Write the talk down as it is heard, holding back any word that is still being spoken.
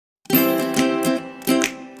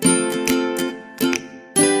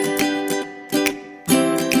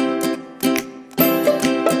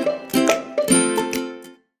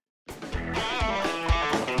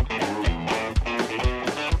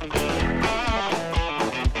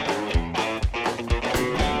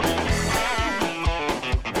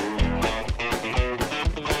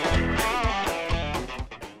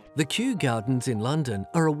The Kew Gardens in London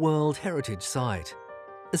are a World Heritage Site.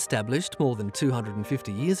 Established more than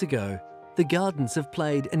 250 years ago, the gardens have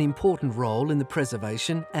played an important role in the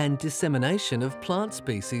preservation and dissemination of plant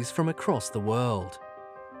species from across the world.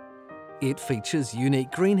 It features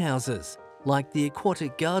unique greenhouses, like the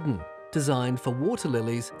Aquatic Garden, designed for water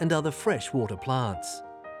lilies and other freshwater plants.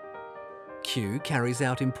 Kew carries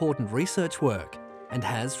out important research work and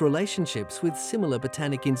has relationships with similar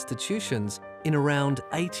botanic institutions in around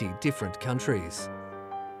 80 different countries.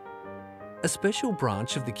 A special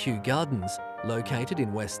branch of the Kew Gardens, located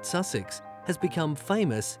in West Sussex, has become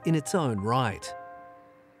famous in its own right.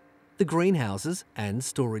 The greenhouses and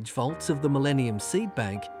storage vaults of the Millennium Seed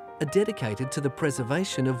Bank are dedicated to the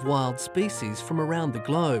preservation of wild species from around the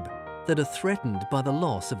globe that are threatened by the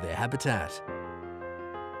loss of their habitat.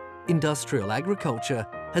 Industrial agriculture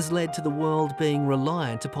has led to the world being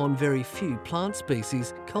reliant upon very few plant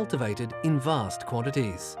species cultivated in vast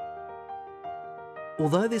quantities.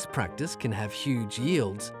 Although this practice can have huge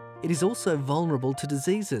yields, it is also vulnerable to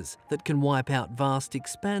diseases that can wipe out vast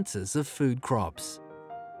expanses of food crops.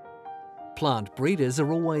 Plant breeders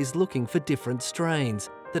are always looking for different strains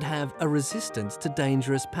that have a resistance to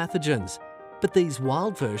dangerous pathogens, but these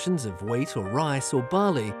wild versions of wheat or rice or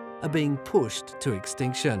barley are being pushed to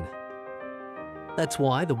extinction. That's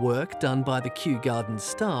why the work done by the Kew Gardens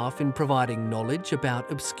staff in providing knowledge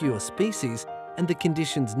about obscure species and the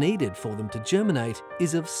conditions needed for them to germinate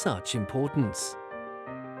is of such importance.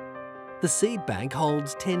 The seed bank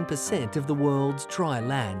holds 10% of the world's dry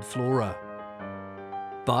land flora.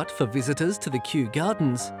 But for visitors to the Kew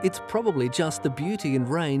Gardens, it's probably just the beauty and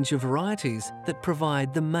range of varieties that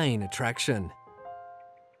provide the main attraction.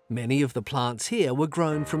 Many of the plants here were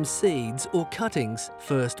grown from seeds or cuttings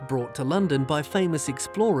first brought to London by famous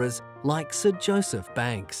explorers like Sir Joseph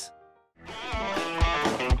Banks.